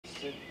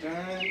You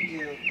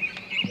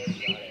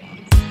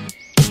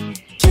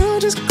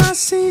just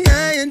classy,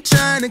 I ain't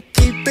trying to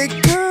keep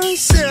it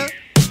concealed.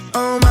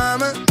 Oh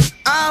mama,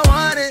 I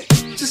want it,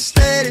 just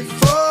let it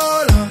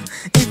fall on.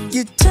 If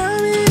you tell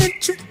me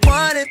that you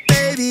want it,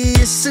 baby,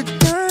 it's a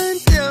done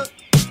deal.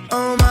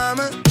 Oh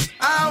mama,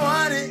 I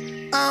want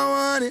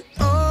it,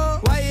 oh.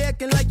 Why you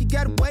acting like you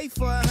gotta wait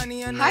for it,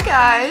 honey? Hi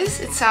guys,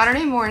 it's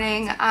Saturday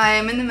morning.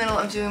 I'm in the middle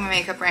of doing my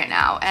makeup right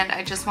now, and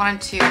I just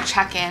wanted to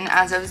check in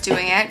as I was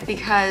doing it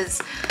because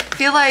I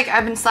feel like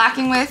I've been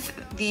slacking with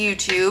the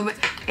YouTube.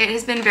 It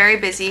has been very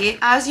busy.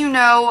 As you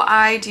know,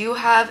 I do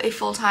have a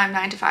full-time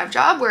 9-to-5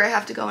 job where I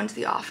have to go into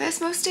the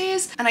office most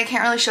days, and I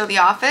can't really show the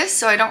office,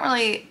 so I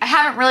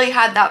haven't really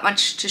had that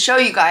much to show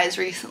you guys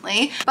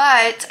recently,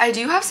 but I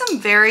do have some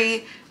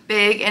very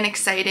big and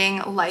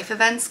exciting life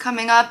events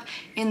coming up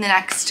in the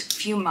next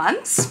few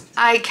months.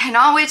 I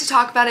cannot wait to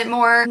talk about it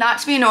more. Not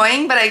to be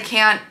annoying, but I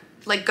can't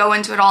like go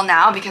into it all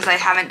now because I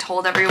haven't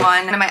told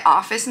everyone in my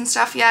office and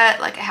stuff yet.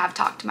 Like I have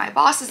talked to my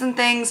bosses and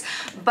things,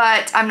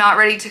 but I'm not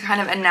ready to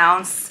kind of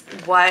announce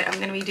what I'm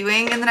gonna be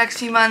doing in the next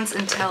few months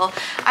until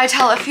I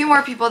tell a few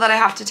more people that I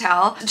have to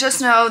tell.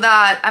 Just know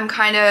that I'm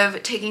kind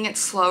of taking it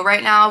slow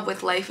right now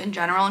with life in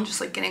general and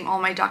just like getting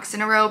all my ducks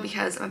in a row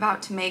because I'm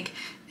about to make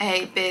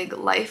a big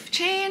life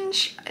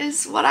change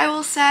is what I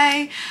will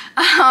say.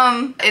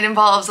 It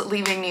involves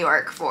leaving New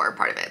York for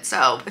part of it.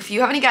 So if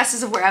you have any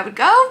guesses of where I would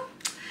go,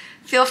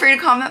 feel free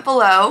to comment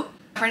below.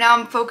 For now,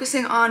 I'm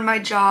focusing on my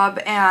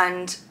job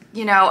and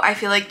you know, I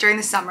feel like during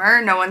the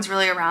summer, no one's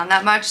really around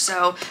that much.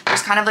 So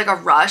there's kind of like a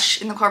rush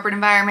in the corporate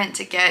environment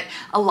to get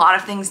a lot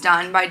of things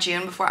done by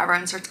June before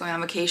everyone starts going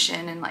on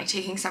vacation and like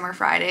taking summer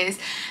Fridays.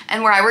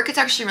 And where I work, it's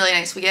actually really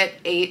nice. We get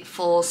 8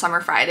 full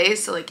summer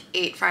Fridays. So like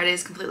 8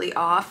 Fridays completely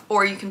off,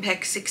 or you can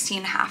pick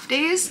 16 half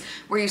days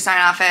where you sign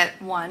off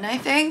at 1, I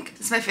think.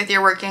 This is my 5th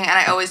year working and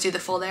I always do the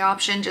full day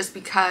option just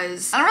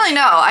because I don't really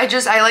know.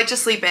 I like to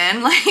sleep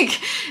in.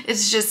 Like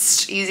it's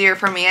just easier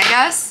for me, I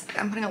guess.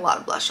 I'm putting a lot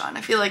of blush on.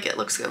 I feel like it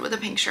looks good with a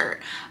pink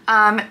shirt.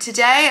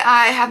 Today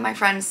I have my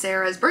friend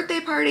Sarah's birthday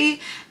party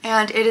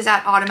and it is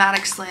at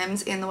Automatic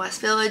Slims in the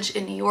West Village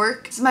in New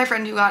York. This is my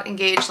friend who got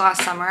engaged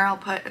last summer. I'll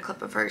put a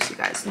clip of her so you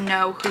guys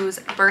know whose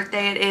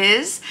birthday it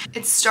is.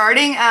 It's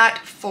starting at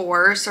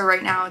 4, so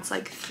right now it's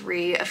like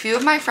 3. A few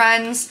of my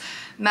friends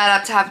met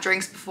up to have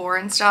drinks before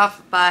and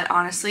stuff, but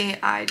honestly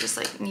I just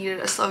like needed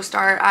a slow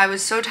start. I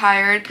was so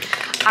tired.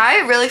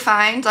 I really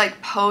find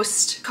like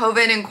post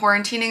COVID and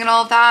quarantining and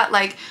all of that,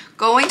 like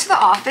going to the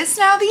office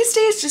now these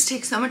days just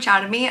takes so much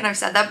out of me, and I've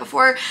said that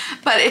before,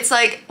 but it's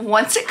like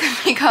once it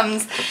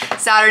becomes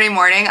Saturday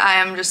morning, I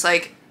am just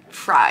like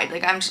fried.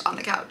 Like I'm just on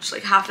the couch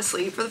like half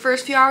asleep for the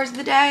first few hours of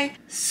the day.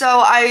 So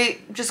I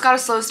just got a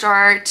slow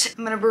start.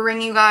 I'm gonna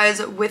bring you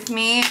guys with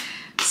me.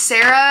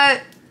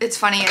 Sarah, it's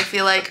funny, I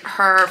feel like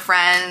her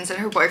friends and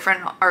her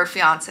boyfriend or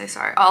fiance,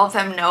 sorry, all of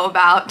them know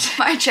about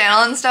my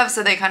channel and stuff,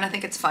 so they kind of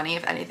think it's funny,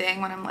 if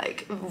anything, when I'm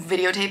like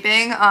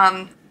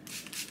videotaping.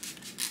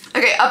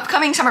 Okay,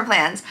 upcoming summer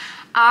plans.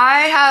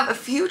 I have a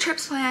few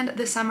trips planned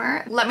this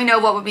summer. Let me know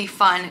what would be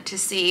fun to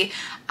see.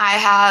 I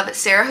have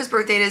Sarah, whose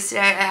birthday it is today.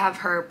 I have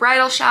her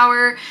bridal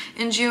shower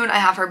in June. I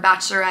have her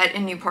bachelorette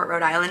in Newport,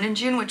 Rhode Island in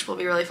June, which will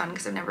be really fun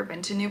because I've never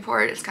been to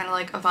Newport. It's kind of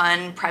like a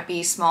fun,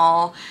 preppy,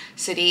 small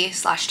city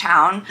slash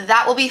town.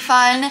 That will be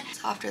fun.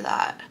 So after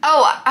that,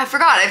 oh, I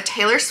forgot. I have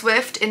Taylor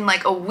Swift in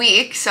like a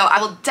week. So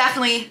I will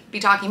definitely be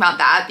talking about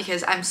that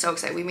because I'm so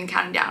excited. We've been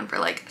counting down for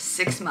like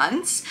 6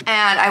 months.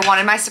 And I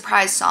wanted my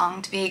surprise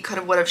song to be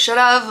Could've, Would've,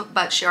 Should've,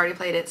 but she already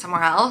played it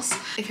somewhere else.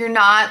 If you're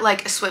not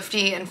like a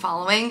Swiftie and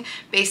following,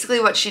 basically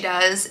what she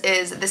does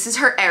is, this is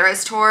her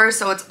Eras tour,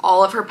 so it's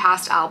all of her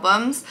past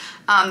albums.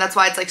 That's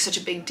why it's like such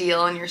a big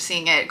deal and you're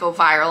seeing it go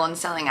viral and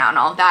selling out and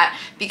all of that,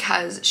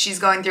 because she's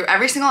going through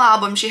every single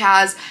album she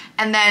has,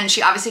 and then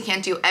she obviously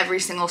can't do every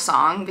single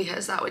song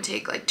because that would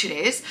take like 2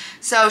 days.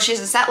 So she has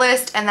a set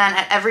list, and then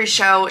at every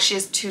show she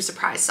has 2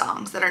 surprise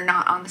songs that are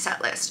not on the set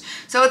list.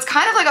 So it's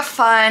kind of like a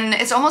fun,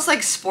 it's almost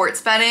like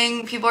sports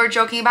betting people are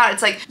joking about.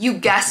 It's like you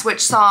guess which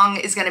song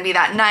is gonna be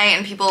that night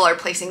and people are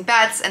placing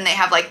bets and they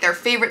have like their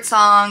favorite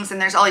songs and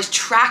there's all these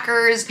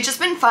trackers. It's just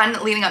been fun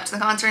leading up to the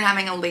concert and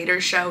having a later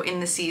show in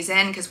the season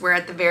because we're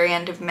at the very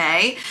end of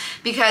May,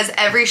 because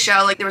every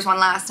show, like there was one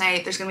last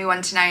night, there's gonna be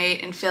one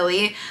tonight in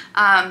Philly,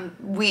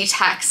 we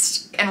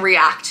text and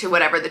react to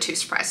whatever the 2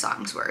 surprise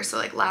songs were. So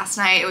like last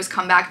night it was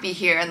Come Back Be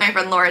Here, and my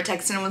friend Laura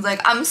texted and was like,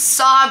 I'm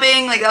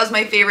sobbing, like that was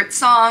my favorite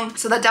song.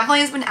 So that definitely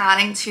has been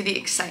adding to the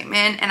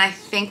excitement, and I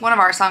think one of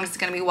our songs is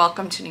gonna be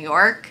Welcome to New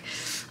York.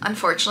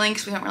 Unfortunately,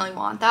 because we don't really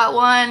want that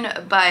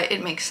one, but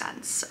it makes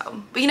sense.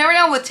 So, but you never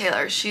know with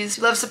Taylor. She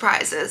loves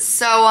surprises.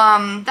 So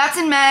that's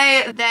in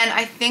May. Then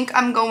I think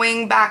I'm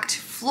going back to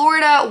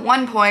Florida at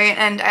one point,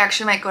 and I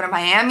actually might go to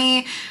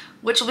Miami,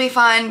 which will be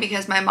fun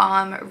because my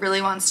mom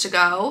really wants to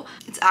go.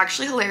 It's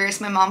actually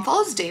hilarious. My mom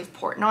follows Dave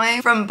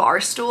Portnoy from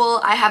Barstool.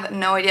 I have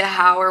no idea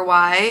how or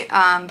why,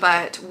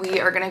 but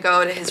we are gonna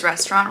go to his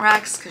restaurant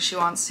Rex because she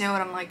wants to,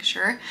 and I'm like,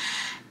 sure.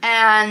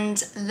 And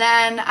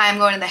then I'm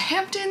going to the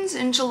Hamptons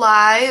in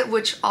July,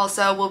 which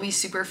also will be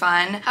super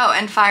fun. Oh,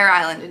 and Fire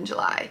Island in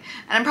July.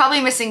 And I'm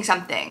probably missing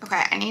something.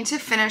 Okay, I need to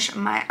finish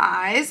my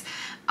eyes.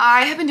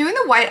 I have been doing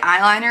the white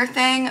eyeliner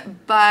thing,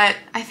 but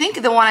I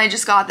think the one I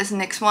just got, this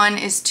NYX one,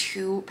 is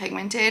too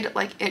pigmented.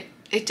 Like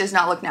it does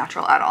not look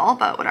natural at all,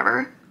 but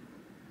whatever.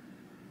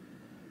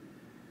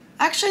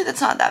 Actually,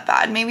 that's not that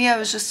bad. Maybe I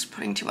was just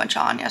putting too much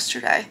on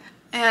yesterday.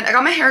 And I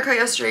got my hair cut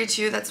yesterday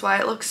too. That's why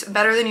it looks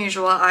better than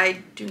usual.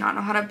 I do not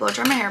know how to blow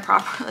dry my hair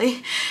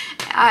properly.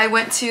 I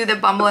went to the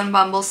Bumble and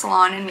Bumble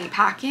salon in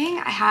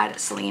Meatpacking. I had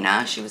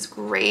Selena. She was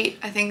great.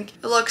 I think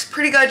it looks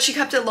pretty good. She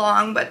kept it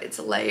long, but it's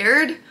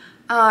layered.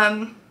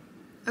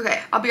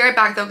 Okay, I'll be right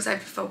back though because I have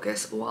to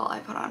focus while I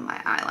put on my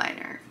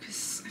eyeliner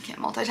because I can't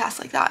multitask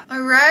like that.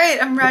 All right,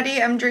 I'm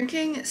ready. I'm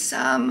drinking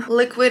some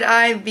liquid IV.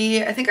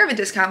 I think I have a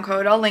discount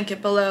code. I'll link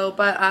it below,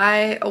 but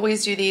I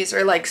always do these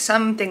or like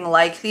something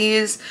like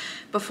these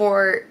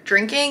before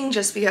drinking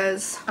just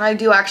because I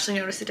do actually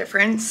notice a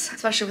difference,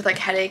 especially with like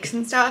headaches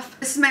and stuff.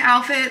 This is my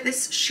outfit.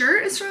 This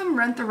shirt is from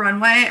Rent the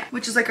Runway,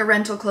 which is like a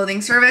rental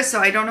clothing service.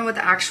 So I don't know what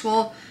the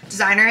actual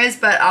designer is,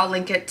 but I'll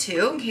link it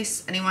too in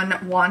case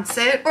anyone wants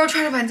it. Or I'll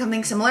try to find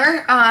something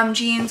similar.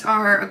 Jeans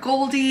are a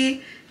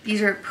Goldie.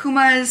 These are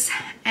Pumas,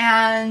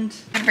 and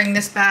I bring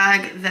this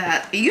bag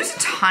that I use a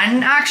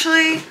ton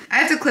actually. I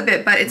have to clip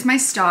it, but it's my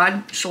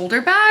Stod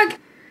shoulder bag.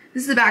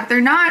 This is the bag.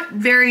 They're not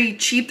very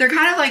cheap. They're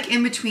kind of like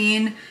in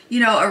between, you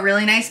know, a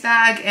really nice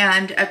bag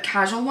and a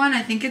casual one.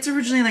 I think it's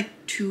originally like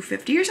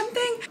 $2.50 or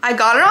something. I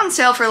got it on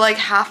sale for like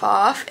half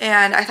off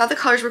and I thought the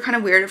colors were kind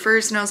of weird at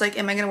first and I was like,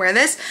 am I gonna wear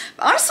this?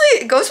 But honestly,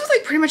 it goes with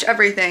like pretty much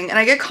everything and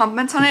I get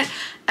compliments on it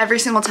every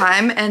single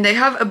time and they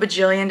have a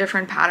bajillion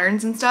different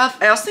patterns and stuff.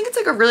 I also think it's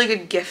like a really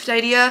good gift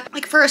idea.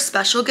 Like for a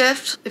special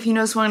gift, if you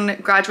know someone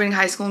graduating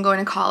high school and going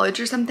to college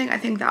or something, I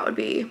think that would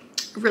be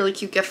a really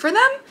cute gift for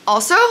them.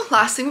 Also,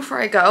 last thing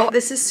before I go,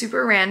 this is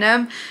super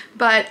random,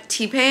 but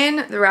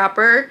T-Pain, the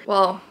rapper,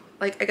 well,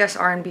 like I guess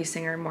R&B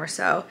singer more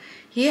so,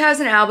 he has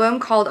an album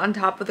called On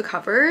Top of the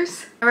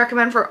Covers. I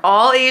recommend for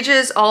all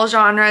ages, all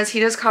genres.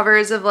 He does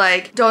covers of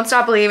like Don't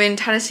Stop Believing,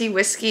 Tennessee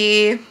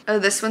Whiskey. Oh,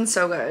 this one's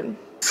so good.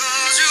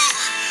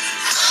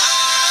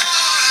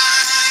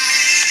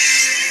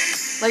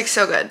 Like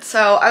so good.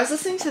 So I was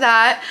listening to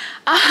that.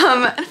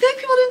 And I feel like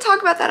people didn't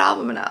talk about that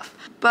album enough.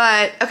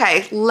 But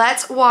okay,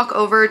 let's walk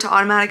over to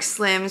Automatic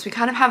Slims. We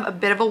kind of have a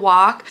bit of a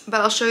walk,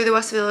 but I'll show you the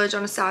West Village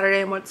on a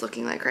Saturday and what it's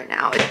looking like right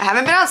now. I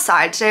haven't been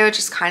outside today, which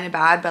is kind of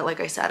bad, but like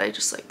I said, I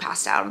just like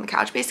passed out on the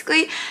couch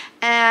basically.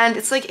 And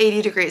it's like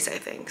 80 degrees, I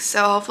think.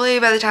 So hopefully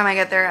by the time I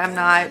get there, I'm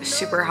not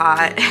super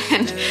hot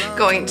and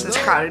going into this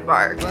crowded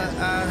bar. But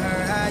I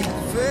heard how you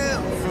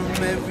feel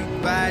from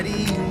everybody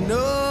you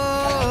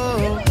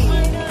know.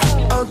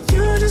 Oh,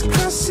 you're just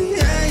classy,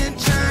 yeah, you're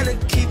trying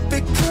to keep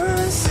it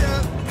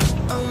concealed.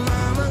 Oh,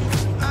 mama,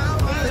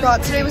 I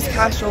forgot today was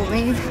cash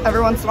only.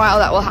 Every once in a while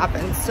that will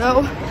happen.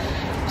 So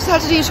just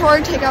had to detour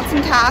and take out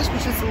some cash,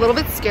 which is a little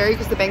bit scary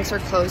because the banks are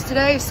closed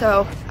today.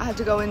 So I had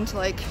to go into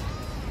like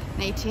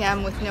an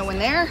ATM with no one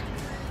there.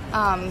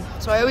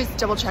 So I always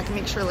double check and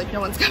make sure like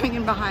no one's coming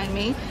in behind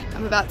me.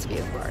 I'm about to be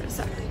at the bar in a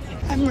second.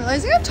 I'm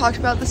realizing I've talked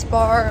about this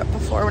bar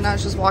before when I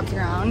was just walking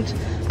around.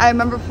 I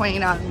remember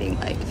pointing out and being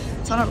like,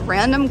 it's on a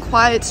random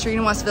quiet street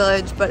in West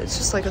Village, but it's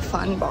just like a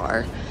fun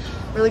bar.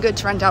 Really good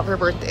to rent out for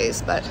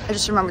birthdays, but I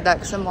just remembered that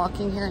because I'm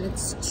walking here and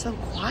it's so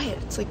quiet.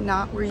 It's like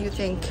not where you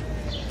think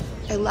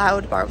a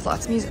loud bar with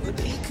lots of music would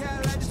be.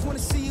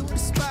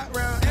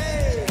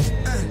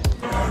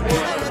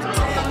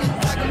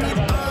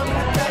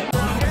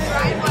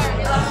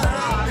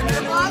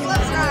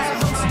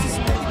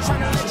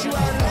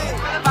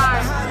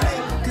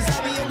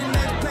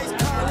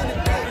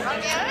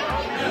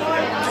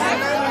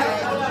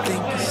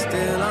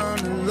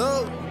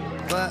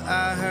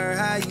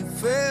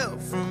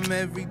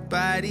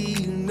 Everybody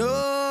you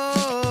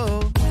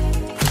know.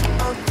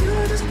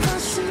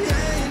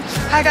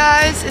 Hi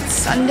guys, it's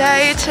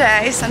Sunday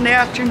today, Sunday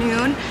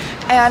afternoon,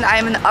 and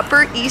I'm in the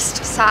Upper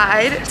East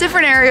Side,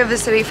 different area of the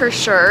city for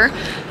sure.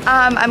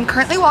 I'm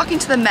currently walking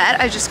to the Met.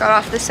 I just got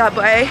off the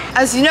subway.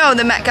 As you know,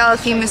 the Met Gala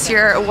theme this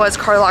year was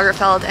Karl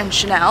Lagerfeld and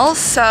Chanel,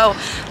 so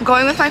I'm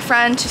going with my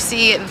friend to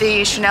see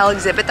the Chanel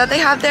exhibit that they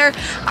have there.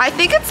 I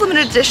think it's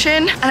limited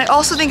edition, and I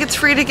also think it's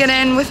free to get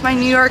in with my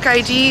New York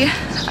ID.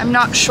 I'm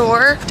not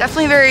sure.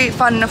 Definitely very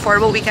fun and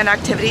affordable weekend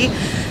activity.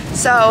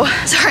 So,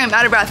 sorry, I'm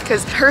out of breath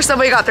because her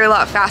subway got there a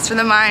lot faster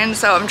than mine,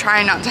 so I'm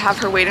trying not to have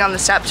her waiting on the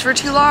steps for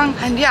too long.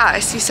 And yeah, I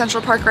see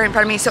Central Park right in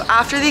front of me. So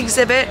after the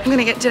exhibit, I'm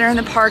gonna get dinner in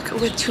the park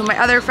with two of my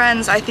other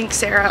friends. I think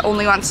Sarah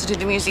only wants to do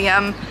the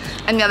museum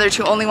and the other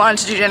two only wanted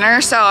to do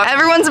dinner. So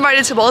everyone's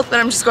invited to both, but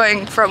I'm just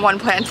going from one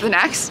plan to the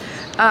next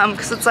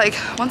because it's like,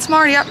 once I'm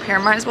already up here,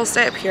 might as well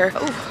stay up here.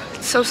 Oh,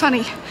 it's so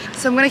sunny.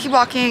 So I'm gonna keep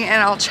walking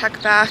and I'll check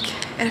back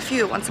in a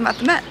few once I'm at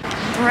the Met.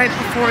 Right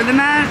before the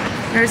Met,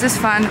 there's this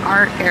fun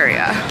art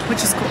area,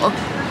 which is cool.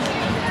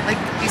 Like,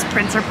 these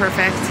prints are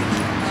perfect.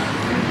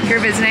 If you're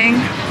visiting,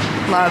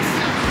 love.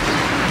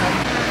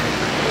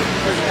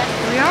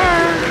 Here we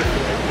are.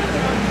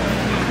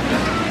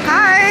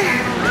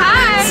 Hi.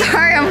 Hi.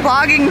 Sorry, I'm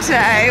vlogging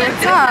today.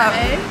 What's up?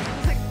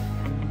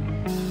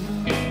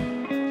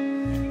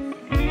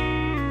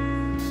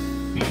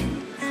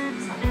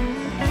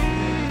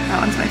 That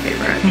one's my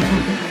favorite.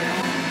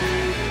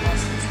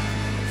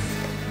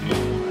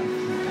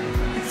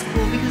 It's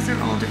cool because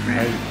they're all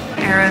different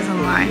eras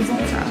and lines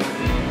and stuff.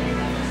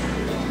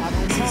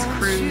 This is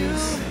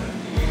Cruise.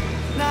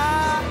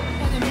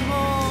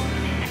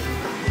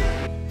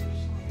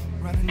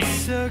 Running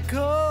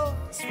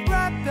circles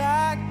right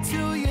back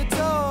to your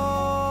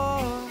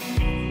door.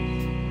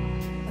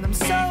 And I'm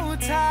so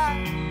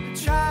tired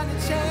of trying to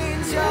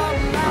change your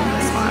mind.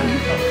 This one.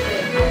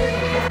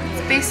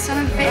 It's based on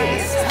a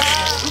vase.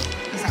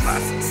 These are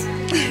glasses.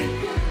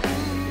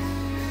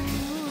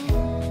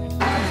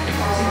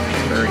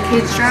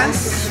 Kate's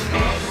dress.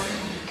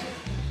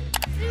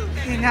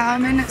 Okay, now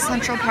I'm in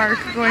Central Park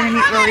going to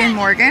meet Lily and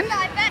Morgan.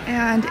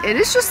 And it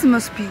is just the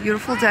most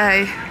beautiful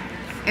day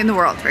in the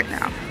world right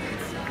now.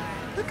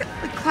 Look at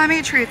the climbing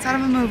a tree, it's out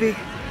of a movie.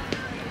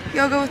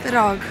 Yoga with the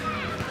dog.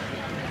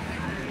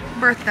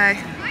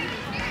 Birthday.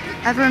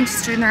 Everyone's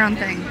just doing their own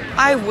thing.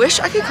 I wish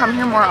I could come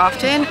here more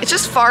often. It's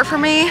just far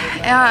from me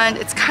and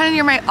it's kind of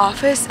near my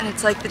office, and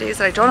it's like the days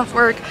that I don't have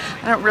work,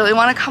 I don't really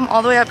want to come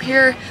all the way up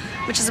here,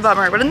 which is a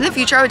bummer. But in the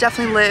future, I would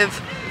definitely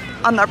live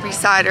on the Upper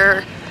East Side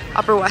or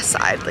Upper West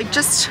Side. Like,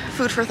 just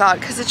food for thought,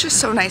 because it's just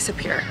so nice up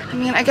here. I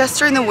mean, I guess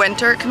during the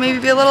winter it can maybe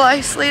be a little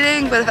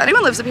isolating, but if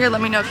anyone lives up here,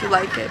 let me know if you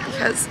like it,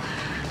 because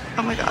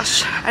oh my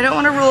gosh, I don't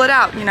want to rule it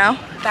out, you know?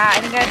 I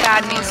think I have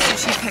bad news.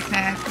 Sushi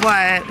picnic.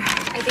 What?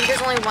 I think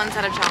there's only one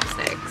set of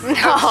chopsticks. No. Or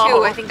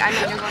two. I think I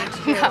mean there's only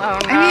two.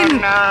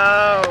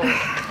 No,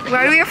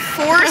 why do we have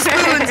 4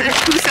 spoons and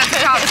 2 sets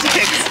of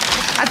chopsticks?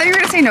 I thought you were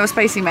gonna say no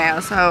spicy mayo,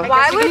 so.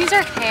 Why would these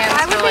are cans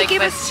why would for, they like,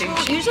 give the us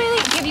sushi? Usually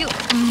they give you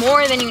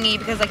more than you need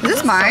because like Is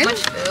this mine? so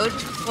much food.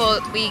 Well,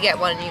 we get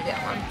one and you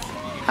get one.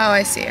 Oh,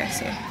 I see. I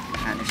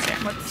understand.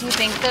 Do you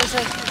think there's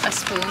like a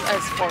spoon, a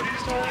fork?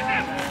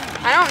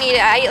 I don't need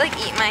it. I like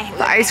eat my.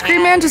 The ice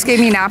cream man just gave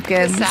me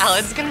napkins.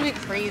 Salad's gonna be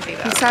crazy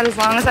though. He said as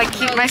long as I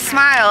keep my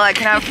smile, I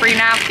can have free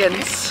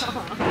napkins.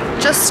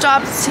 Just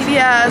stopped at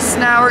CVS.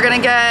 Now we're gonna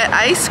get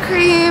ice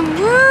cream.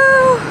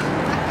 Woo!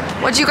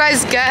 What'd you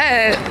guys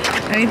get?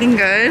 Anything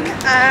good?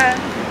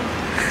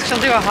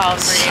 She'll do a haul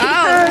for you.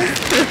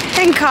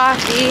 Oh, And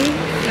coffee.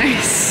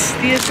 nice.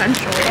 The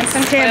essentials. And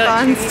some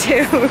tampons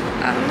too.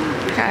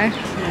 Oh, okay.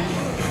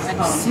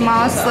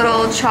 Smallest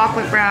little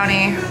chocolate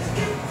brownie.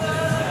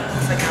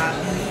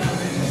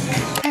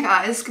 Hey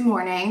guys, good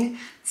morning.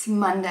 It's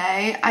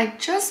Monday. I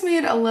just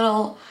made a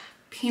little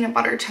peanut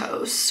butter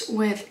toast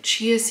with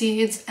chia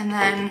seeds, and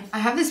then I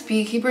have this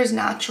Beekeeper's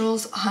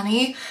Naturals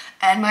honey,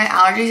 and my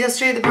allergies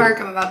yesterday at the park,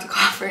 I'm about to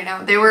cough right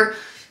now, they were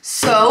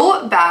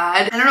so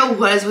bad. I don't know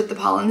what is with the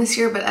pollen this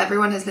year, but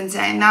everyone has been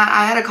saying that.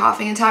 I had a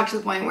coughing attack to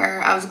the point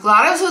where I was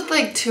glad I was with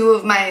like 2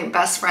 of my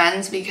best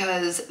friends,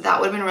 because that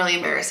would have been really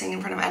embarrassing in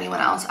front of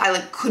anyone else. I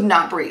like could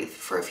not breathe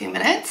for a few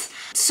minutes.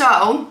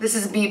 So this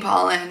is bee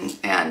pollen,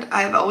 and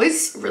I've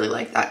always really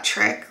liked that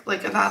trick,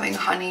 like of having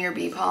honey or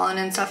bee pollen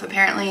and stuff.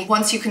 Apparently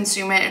once you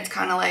consume it, it's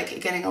kind of like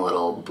getting a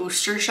little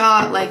booster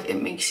shot. Like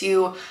it makes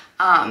you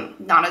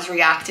not as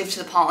reactive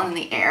to the pollen in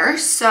the air.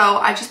 So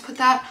I just put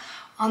that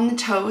on the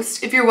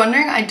toast. If you're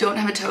wondering, I don't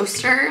have a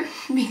toaster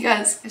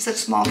because I have such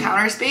small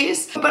counter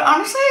space. But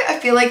honestly, I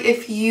feel like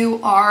if you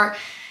are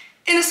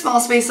in a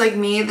small space like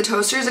me, the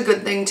toaster is a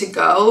good thing to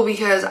go,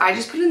 because I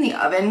just put it in the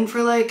oven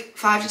for like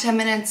 5 to 10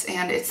 minutes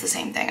and it's the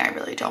same thing. I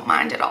really don't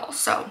mind at all.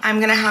 So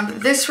I'm gonna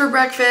have this for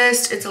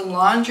breakfast. It's a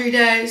laundry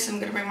day, so I'm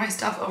gonna bring my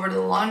stuff over to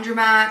the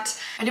laundromat.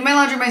 I do my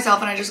laundry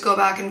myself and I just go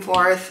back and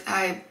forth.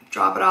 I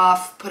drop it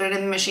off, put it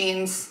in the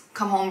machines,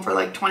 come home for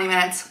like 20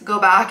 minutes, go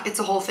back. It's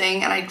a whole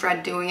thing and I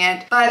dread doing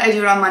it, but I do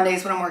it on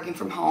Mondays when I'm working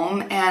from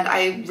home. And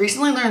I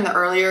recently learned the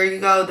earlier you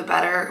go, the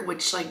better,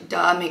 which like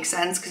duh, makes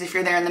sense, because if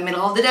you're there in the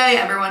middle of the day,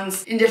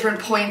 everyone's in different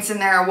points in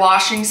their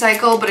washing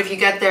cycle. But if you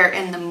get there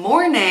in the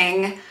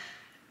morning,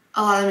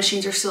 a lot of the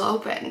machines are still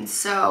open.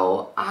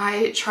 So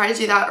I try to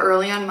do that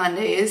early on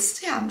Mondays.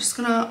 So yeah, I'm just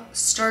gonna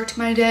start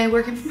my day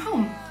working from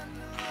home.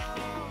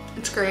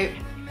 It's great.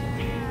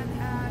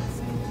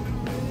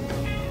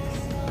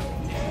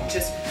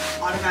 Just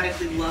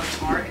automatically love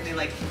Tarte, and they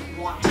like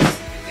want to,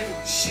 they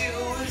want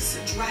shoes,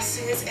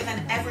 dresses, and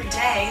then every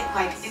day,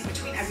 like in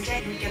between every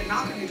day, you would get a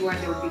knock on your door and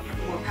there would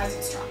be more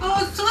presents dropped.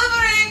 Oh, it's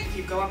delivering!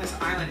 You go on this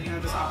island, you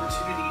have this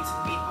opportunity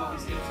to meet all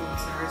these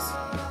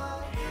influencers.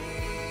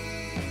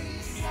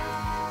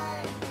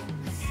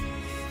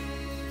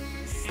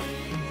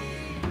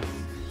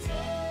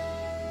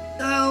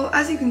 So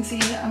as you can see,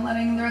 I'm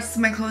letting the rest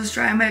of my clothes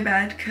dry in my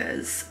bed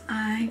because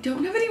I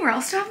don't have anywhere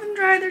else to have them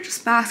dry. They're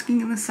just basking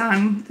in the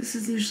sun. This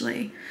is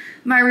usually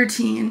my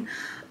routine.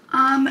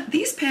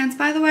 These pants,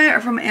 by the way,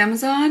 are from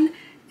Amazon,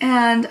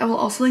 and I will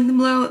also link them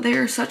below. They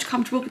are such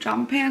comfortable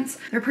pajama pants.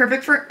 They're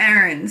perfect for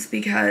errands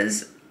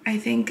because I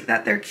think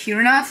that they're cute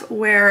enough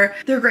where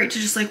they're great to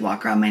just like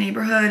walk around my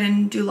neighborhood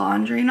and do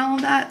laundry and all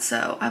of that.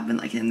 So I've been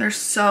liking them. They're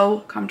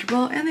so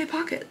comfortable and they have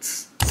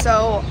pockets.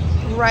 So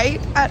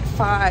right at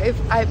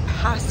 5, I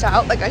passed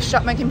out. Like, I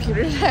shut my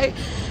computer today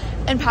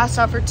and passed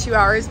out for 2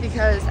 hours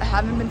because I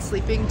haven't been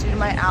sleeping due to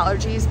my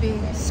allergies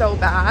being so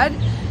bad.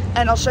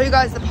 And I'll show you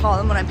guys the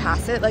pollen when I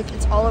pass it. Like,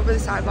 it's all over the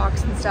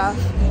sidewalks and stuff.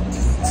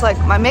 It's like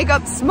my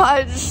makeup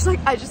smudged. Like,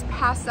 I just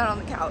passed out on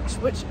the couch,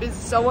 which is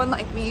so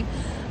unlike me.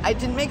 I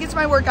didn't make it to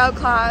my workout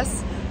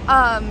class,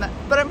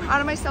 but I'm proud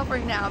of myself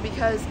right now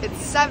because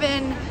it's 7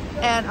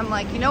 and I'm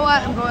like, you know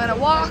what, I'm going on a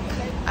walk.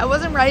 I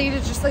wasn't ready to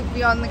just like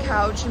be on the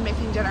couch and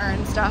making dinner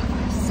and stuff.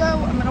 So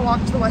I'm gonna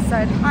walk to the West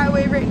Side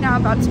Highway right now,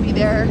 about to be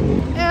there,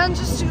 and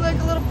just do like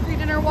a little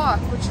pre-dinner walk,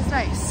 which is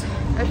nice.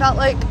 I felt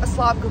like a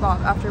slob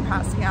kebab after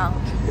passing out.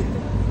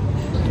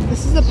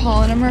 This is the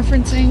pollen I'm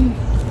referencing,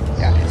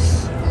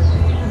 guys.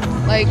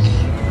 Like,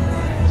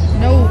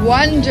 no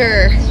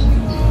wonder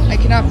I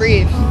cannot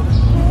breathe.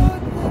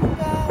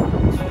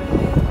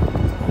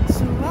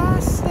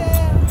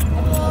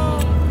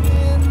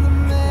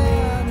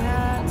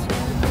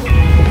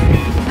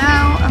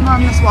 Now I'm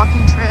on this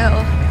walking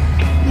trail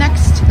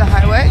next to the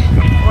highway,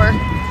 or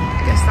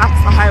I guess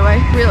that's the highway,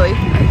 really,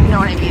 you know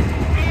what I mean.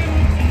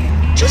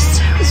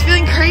 Just was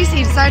feeling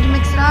crazy, decided to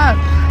mix it up.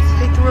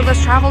 Take the road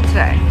less traveled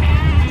today.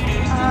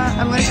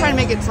 I'm gonna try to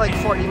make it to like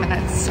 40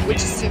 minutes, which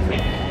is soon,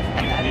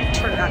 and then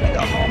turn around and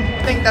go home.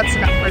 I think that's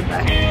enough for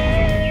today.